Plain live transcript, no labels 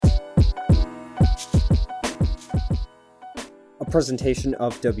Presentation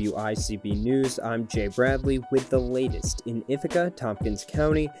of WICB News. I'm Jay Bradley with the latest in Ithaca, Tompkins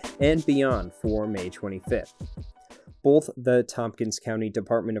County, and beyond for May 25th. Both the Tompkins County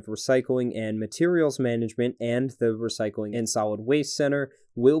Department of Recycling and Materials Management and the Recycling and Solid Waste Center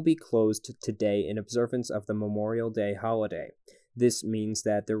will be closed today in observance of the Memorial Day holiday. This means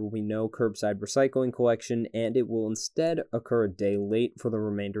that there will be no curbside recycling collection, and it will instead occur a day late for the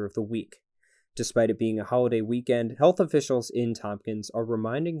remainder of the week. Despite it being a holiday weekend, health officials in Tompkins are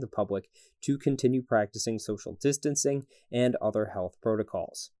reminding the public to continue practicing social distancing and other health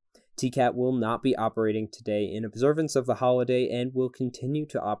protocols. TCAT will not be operating today in observance of the holiday and will continue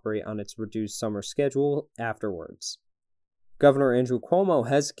to operate on its reduced summer schedule afterwards. Governor Andrew Cuomo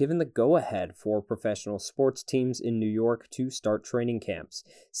has given the go-ahead for professional sports teams in New York to start training camps,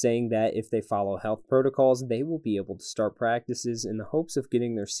 saying that if they follow health protocols, they will be able to start practices in the hopes of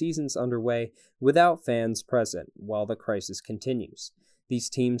getting their seasons underway without fans present while the crisis continues. These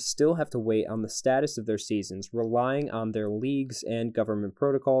teams still have to wait on the status of their seasons, relying on their leagues and government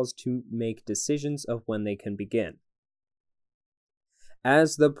protocols to make decisions of when they can begin.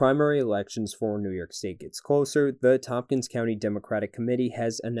 As the primary elections for New York State gets closer, the Tompkins County Democratic Committee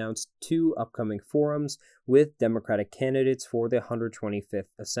has announced 2 upcoming forums with Democratic candidates for the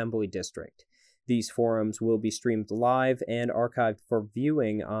 125th Assembly District. These forums will be streamed live and archived for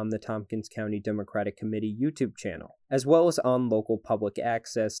viewing on the Tompkins County Democratic Committee YouTube channel, as well as on local public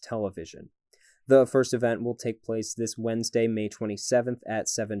access television. The first event will take place this Wednesday, May 27th at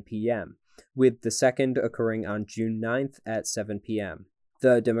 7 p.m., with the second occurring on June 9th at 7 p.m.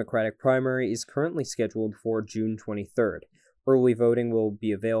 The Democratic primary is currently scheduled for June 23rd. Early voting will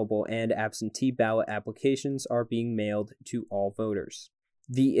be available, and absentee ballot applications are being mailed to all voters.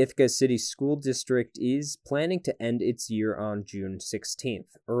 The Ithaca City School District is planning to end its year on June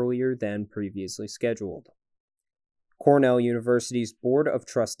 16th, earlier than previously scheduled. Cornell University's Board of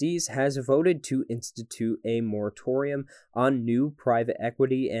Trustees has voted to institute a moratorium on new private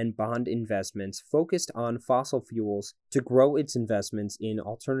equity and bond investments focused on fossil fuels to grow its investments in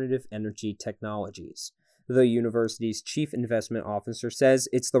alternative energy technologies. The university's chief investment officer says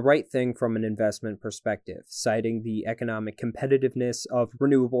it's the right thing from an investment perspective, citing the economic competitiveness of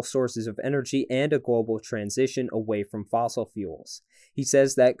renewable sources of energy and a global transition away from fossil fuels. He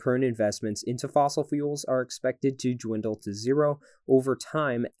says that current investments into fossil fuels are expected to dwindle to zero over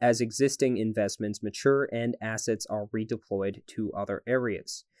time as existing investments mature and assets are redeployed to other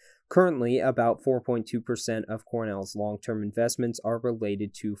areas. Currently, about 4.2% of Cornell's long-term investments are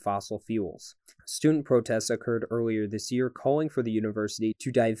related to fossil fuels. Student protests occurred earlier this year calling for the university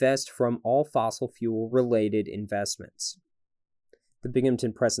to divest from all fossil fuel-related investments. The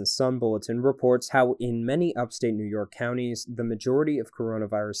Binghamton Press and Sun Bulletin reports how in many upstate New York counties, the majority of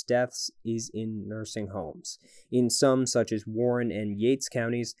coronavirus deaths is in nursing homes. In some, such as Warren and Yates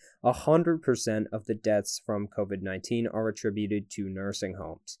counties, 100% of the deaths from COVID-19 are attributed to nursing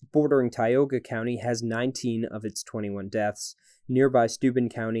homes. Bordering Tioga County has 19 of its 21 deaths. Nearby Steuben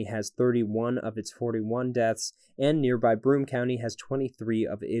County has 31 of its 41 deaths, and nearby Broome County has 23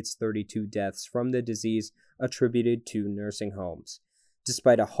 of its 32 deaths from the disease attributed to nursing homes.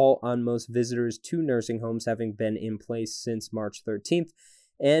 Despite a halt on most visitors to nursing homes having been in place since March 13th,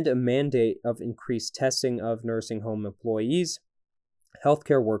 and a mandate of increased testing of nursing home employees,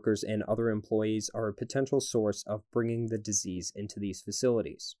 healthcare workers and other employees are a potential source of bringing the disease into these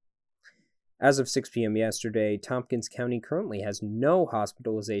facilities. As of 6 p.m. yesterday, Tompkins County currently has no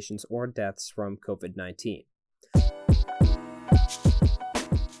hospitalizations or deaths from COVID-19.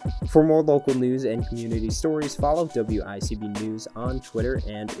 For more local news and community stories, follow WICB News on Twitter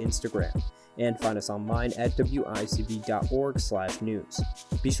and Instagram, and find us online at wicb.org/news.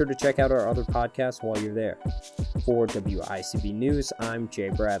 Be sure to check out our other podcasts while you're there. For WICB News, I'm Jay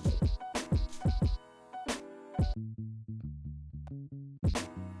Bradley.